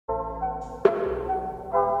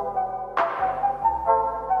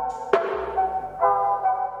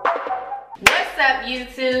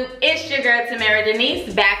YouTube? It's your girl Tamara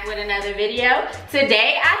Denise back with another video.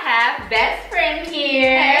 Today I have best friend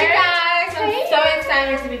here. Hey guys, I'm so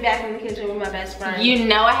excited to be back in the kitchen with my best friend. You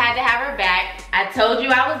know I had to have her back. I told you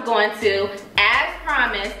I was going to. As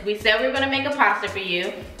promised, we said we were going to make a pasta for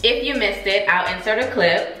you. If you missed it, I'll insert a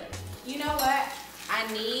clip. You know what? I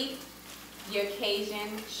need your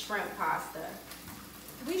Cajun shrimp pasta.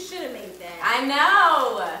 We should have made that. I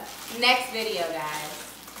know. Next video, guys.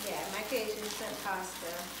 Yeah, my Cajun shrimp pasta.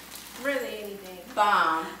 Really anything.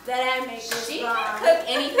 Bomb. That I make this She bomb. can cook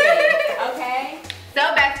anything, okay?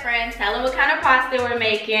 So best friend, tell them what kind of pasta we're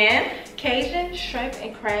making. Cajun shrimp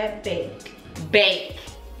and crab bake. Bake.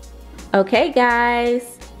 Okay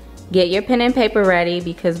guys, get your pen and paper ready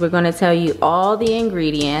because we're gonna tell you all the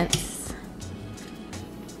ingredients.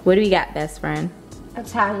 What do we got, best friend?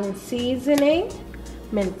 Italian seasoning,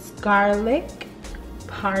 minced garlic,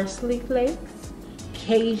 parsley flakes,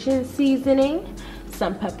 Cajun seasoning,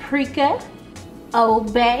 some paprika,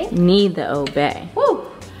 adobe. Need the adobe. Woo!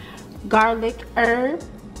 Garlic herb,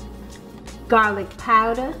 garlic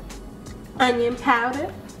powder, onion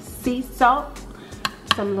powder, sea salt,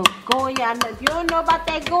 some little Goya. If you don't know about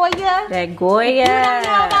that Goya, That Goya. you don't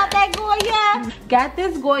know about that Goya, got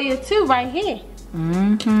this Goya too right here.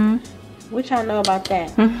 Mm-hmm. Which I know about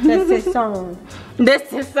that. That's his song.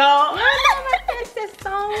 This is so. This is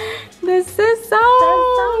song. This is so.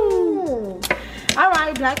 All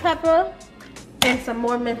right, black pepper and some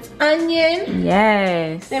more minced onion.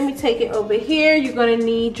 Yes. Then we take it over here. You're gonna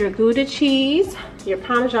need your Gouda cheese, your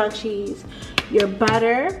Parmesan cheese, your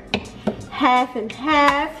butter, half and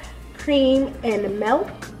half, cream and milk.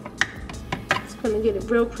 It's gonna get it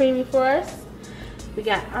real creamy for us. We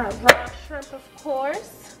got our raw shrimp, of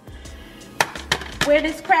course. Where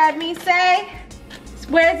does crab meat say?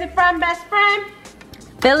 Where is it from, best friend?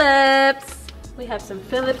 Phillips. We have some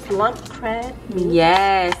Phillips lump crab meat.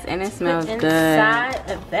 Yes, and it smells Put good. inside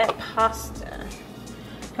of that pasta.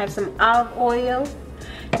 Have some olive oil.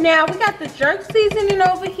 Now we got the jerk seasoning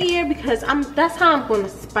over here because that's how I'm gonna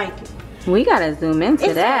spike it. We gotta zoom into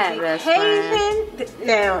It's that, gonna be best friend. Cajun.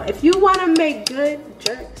 Now, if you want to make good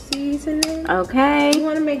jerk seasoning, Okay. you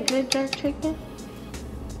want to make good jerk chicken.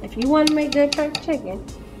 If you want to make good jerk chicken,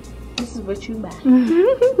 this is what you buy.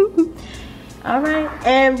 All right,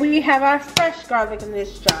 and we have our fresh garlic in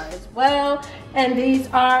this jar as well. And these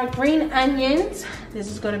are green onions. This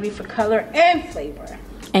is going to be for color and flavor.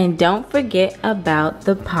 And don't forget about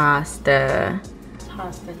the pasta.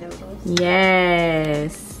 Pasta noodles.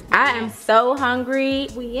 Yes. I am so hungry.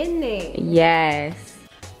 We in there. Yes.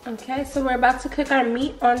 Okay, so we're about to cook our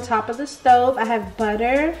meat on top of the stove. I have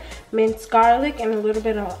butter, minced garlic, and a little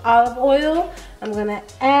bit of olive oil. I'm gonna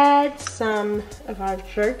add some of our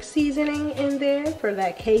jerk seasoning in there for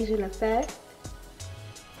that Cajun effect.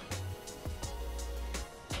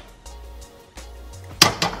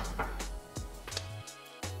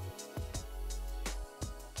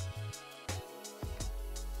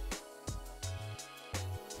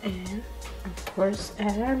 And of course,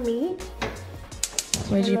 add our meat.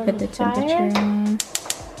 Where'd you put the temperature on?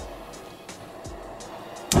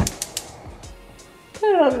 Put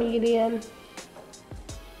it on medium.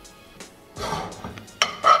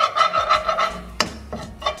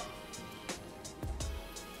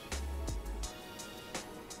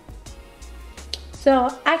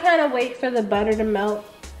 So I kind of wait for the butter to melt,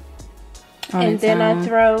 and then I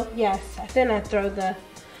throw the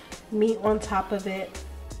meat on top of it.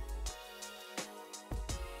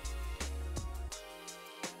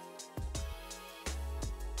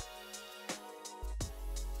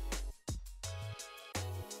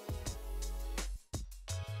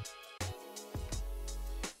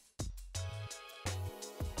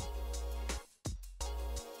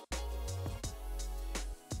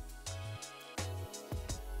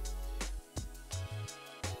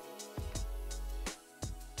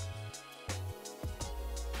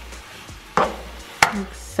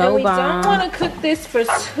 So and we bomb. don't want to cook this for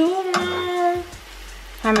too long.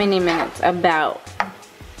 How many minutes? About?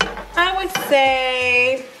 I would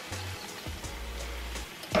say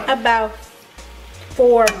about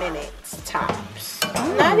 4 minutes tops.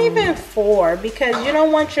 Not even 4 because you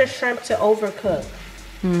don't want your shrimp to overcook.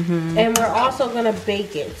 And we're also going to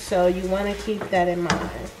bake it, so you want to keep that in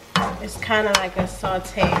mind. It's kind of like a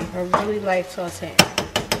saute, a really light saute.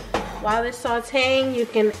 While it's sauteing, you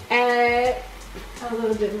can add a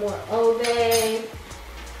little bit more adobe.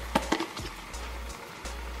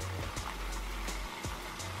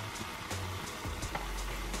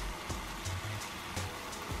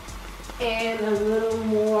 And a little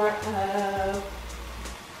more of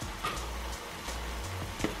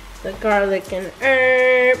the garlic and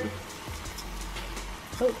herb.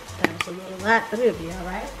 It's a little lot, but it'll be all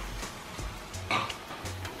right.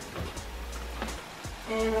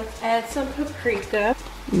 And let's add some paprika.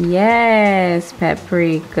 Yes,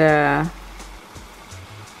 paprika.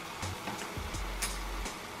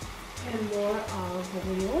 And more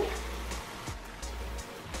olive oil.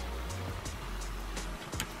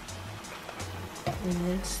 And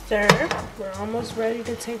then stir. We're almost ready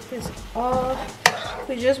to take this off.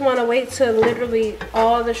 We just want to wait till literally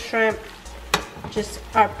all the shrimp just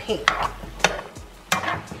are pink.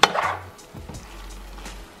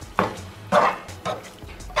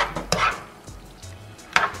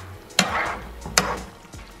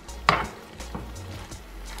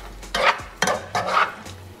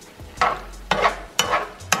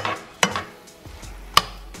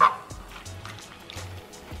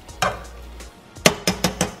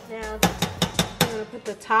 Now, I'm going to put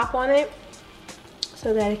the top on it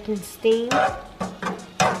so that it can steam.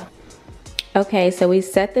 Okay, so we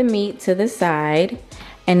set the meat to the side,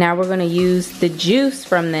 and now we're gonna use the juice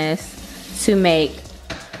from this to make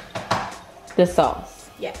the sauce.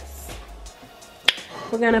 Yes.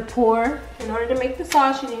 We're gonna pour, in order to make the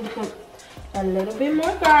sauce, you need to put a little bit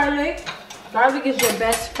more garlic. Garlic is your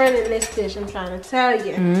best friend in this dish, I'm trying to tell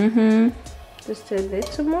you. Mm-hmm. Just a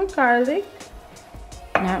little more garlic.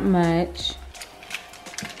 Not much.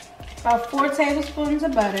 About 4 tablespoons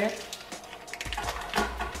of butter.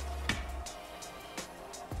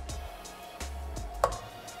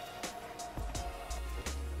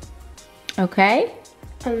 Okay.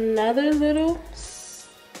 Another little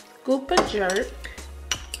scoop of jerk.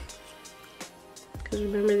 Because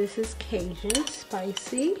remember, this is Cajun,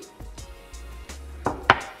 spicy.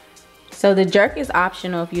 So the jerk is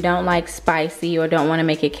optional. If you don't like spicy or don't want to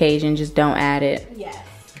make it Cajun, just don't add it. Yes.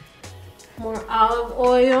 More olive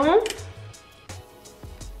oil.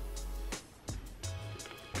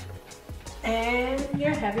 And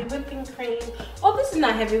your heavy whipping cream. Oh, this is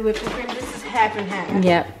not heavy whipping cream. This is half and half.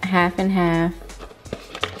 Yep, half and half.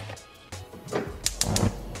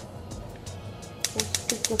 Let's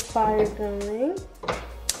get the fire going.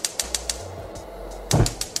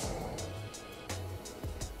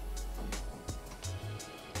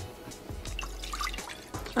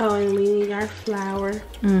 Oh, and we need our flour.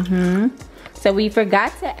 Mm-hmm. So we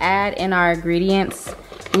forgot to add in our ingredients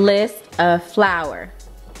list of flour.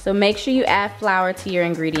 So make sure you add flour to your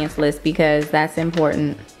ingredients list because that's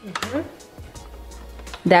important. Mm-hmm.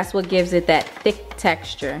 That's what gives it that thick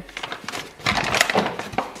texture.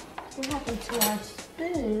 What happened to our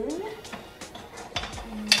spoon?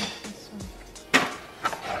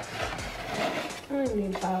 I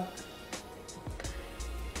need about,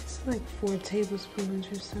 it's like 4 tablespoons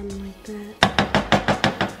or something like that.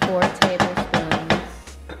 4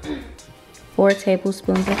 tablespoons. 4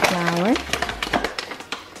 tablespoons of flour.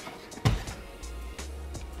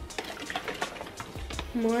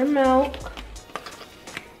 More milk.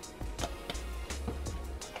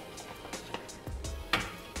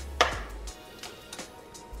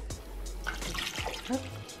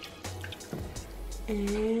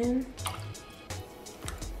 And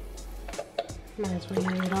might as well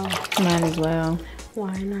get it all. Might as well.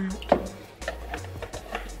 Why not?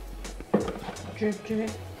 Drip,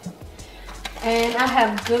 drip. And I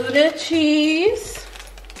have Gouda cheese.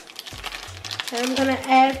 And I'm gonna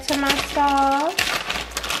add to my sauce.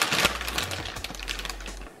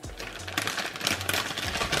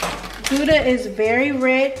 Gouda is very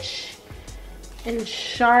rich and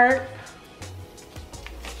sharp.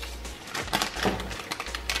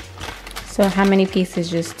 So how many pieces?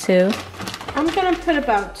 Just 2? I'm gonna put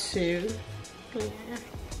about 2. Yeah.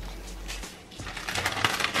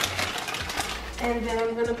 And then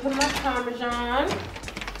I'm gonna put my Parmesan.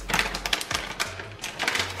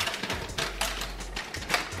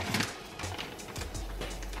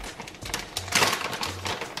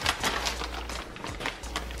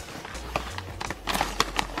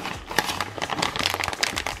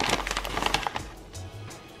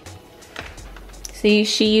 See,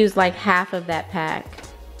 she used like half of that pack.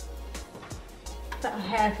 About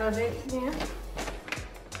half of it, yeah.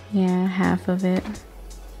 Yeah, half of it.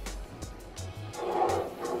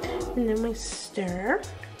 And then we stir.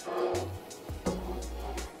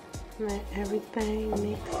 Let everything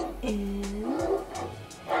mix in.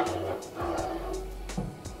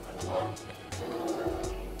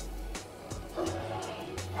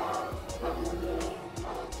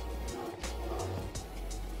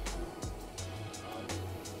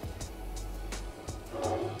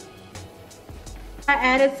 I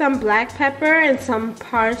added some black pepper and some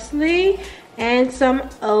parsley and some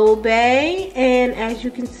adobe, and as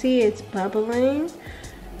you can see, it's bubbling.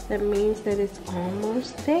 That means that it's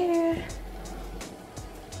almost there.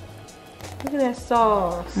 Look at that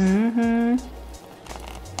sauce. Mm-hmm.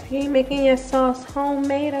 If you ain't making your sauce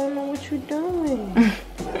homemade, I don't know what you're doing.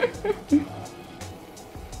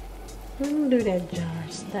 We don't do that jar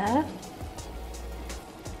stuff.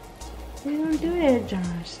 We don't do that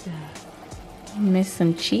jar stuff. You missed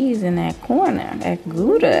some cheese in that corner, that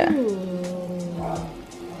Gouda. Ooh.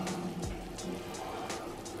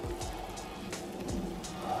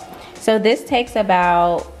 So this takes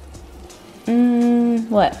about,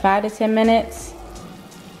 what, 5 to 10 minutes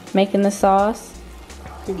making the sauce?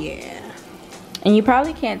 Yeah. And you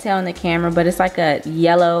probably can't tell in the camera, but it's like a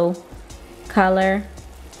yellow color.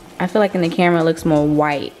 I feel like in the camera it looks more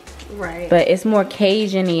white. Right. But it's more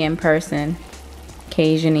Cajun-y in person.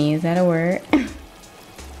 Cajun-y, is that a word?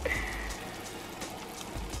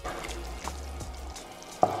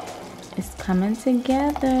 It's coming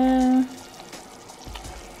together.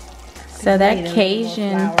 So that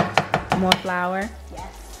Cajun, more flour.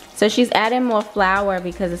 Yes. So she's adding more flour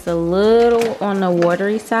because it's a little on the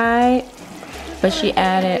watery side. But she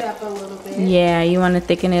added, up a little bit. yeah, you want to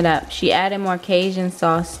thicken it up. She added more Cajun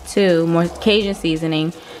sauce too, more Cajun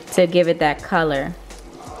seasoning to give it that color.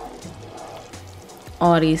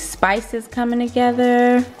 All these spices coming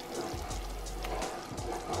together.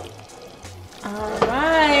 All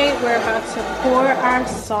right, we're about to pour our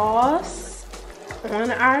sauce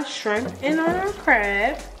on our shrimp and on our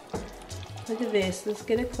crab. Look at this. Let's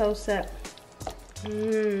get a close up.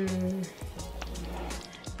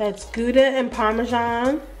 That's Gouda and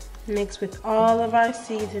Parmesan mixed with all of our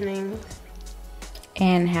seasonings.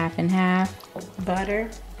 And half and half. Butter.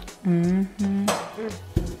 Mm-hmm.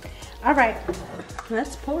 All right,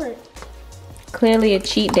 let's pour it. Clearly a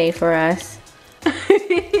cheat day for us.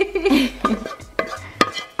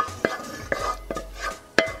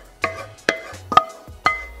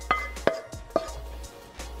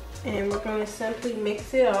 And we're going to simply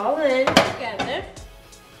mix it all in together.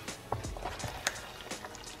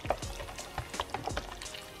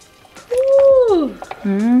 Ooh.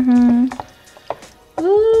 Mm-hmm.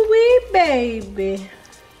 Ooh wee baby.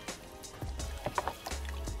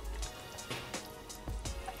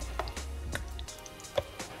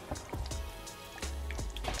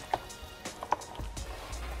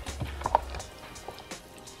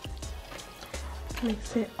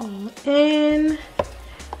 Mix it all in.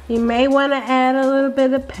 You may want to add a little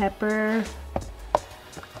bit of pepper.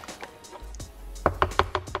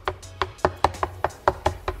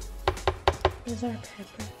 Where's our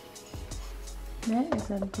pepper? That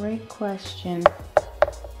is a great question.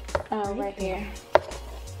 Oh, right here.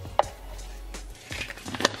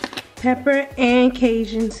 Pepper and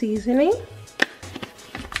Cajun seasoning.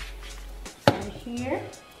 Right here.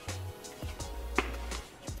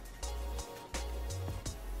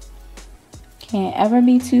 Can't ever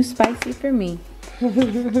be too spicy for me. And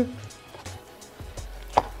then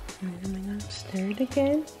we're gonna stir it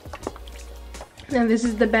again. Now this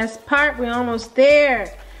is the best part. We're almost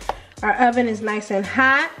there. Our oven is nice and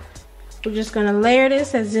hot. We're just gonna layer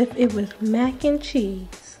this as if it was mac and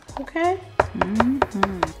cheese. Okay?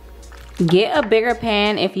 Get a bigger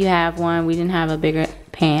pan if you have one. We didn't have a bigger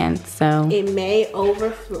pan, so It may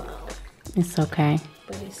overflow, it's okay.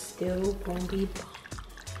 but it's still gonna be bomb.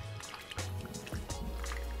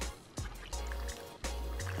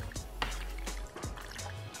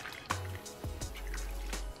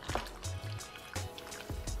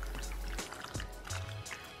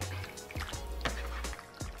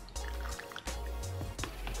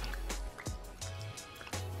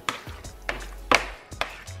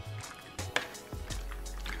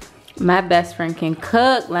 My best friend can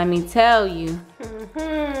cook, let me tell you.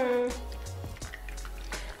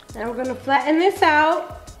 Now we're gonna flatten this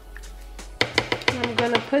out. I'm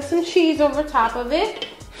gonna put some cheese over top of it.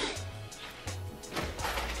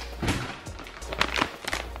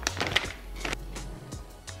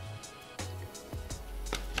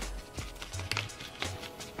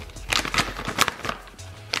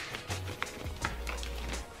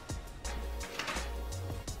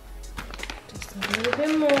 Just a little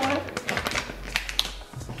bit more.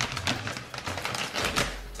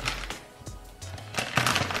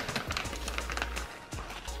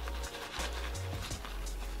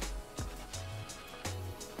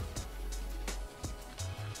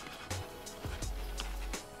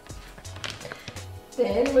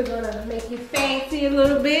 Then we're gonna make it fancy a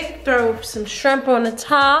little bit. Throw some shrimp on the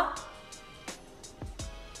top.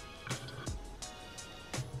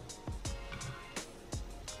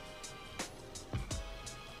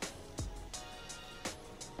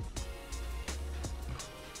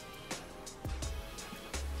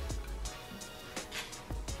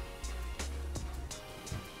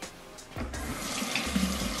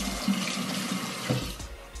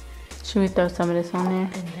 Should we throw some of this on there?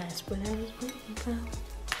 And that's what I was waiting for.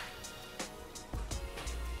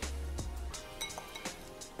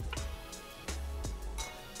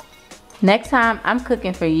 Next time, I'm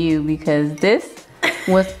cooking for you because this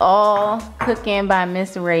was all cooking by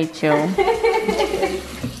Miss Rachel.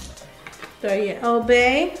 Throw your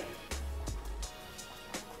obey.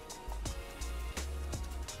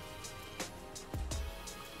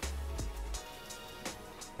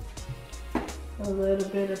 A little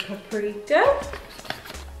bit of paprika.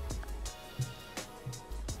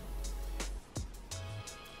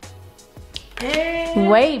 And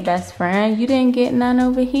Wait, best friend, you didn't get none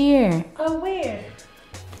over here. oh, where?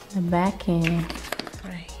 The back end.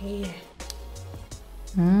 Right here.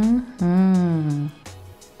 Mm-hmm.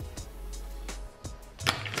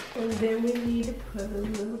 And then we need to put a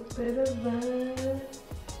little bit of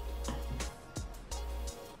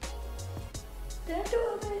Did I do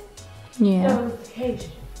all that? Yeah. No, it's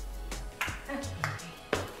Cajun. That's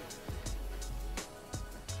funny.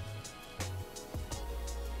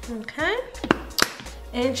 Okay.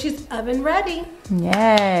 And she's oven ready.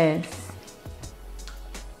 Yes.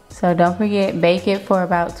 So don't forget, bake it for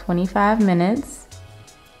about 25 minutes.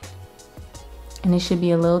 And it should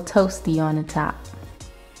be a little toasty on the top.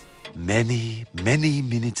 Many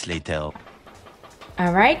minutes later.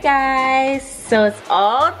 All right, guys. So it's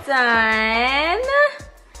all done.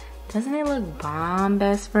 Doesn't it look bomb,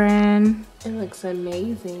 best friend? It looks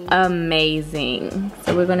amazing. Amazing.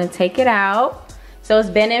 So we're gonna take it out. So it's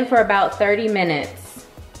been in for about 30 minutes.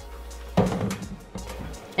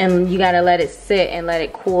 And you gotta let it sit and let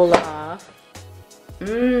it cool off.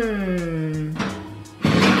 Mmm.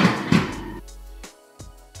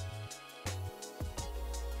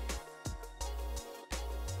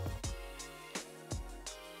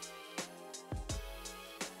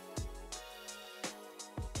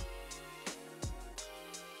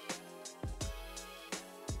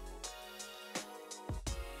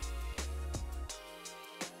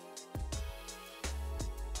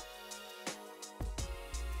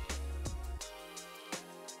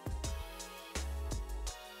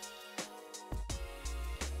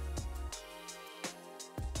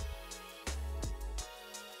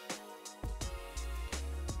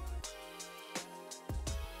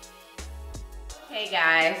 Okay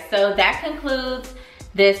guys, so that concludes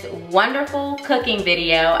this wonderful cooking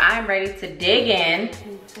video. I'm ready to dig in.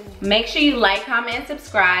 Make sure you like, comment, and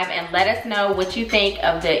subscribe, and let us know what you think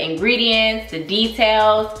of the ingredients, the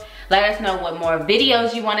details. Let us know what more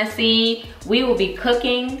videos you want to see. We will be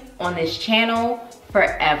cooking on this channel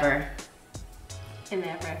forever. And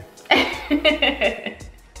ever.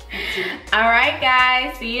 All right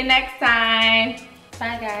guys, see you next time.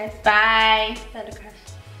 Bye guys. Bye. Butter crush.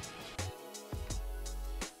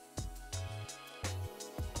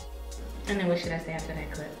 And then what should I say after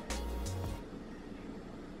that clip?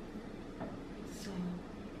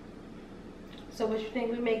 So what you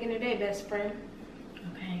think we're making today, best friend?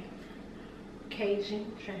 Okay.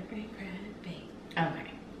 Cajun shrimp and crab bake.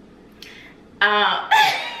 Okay.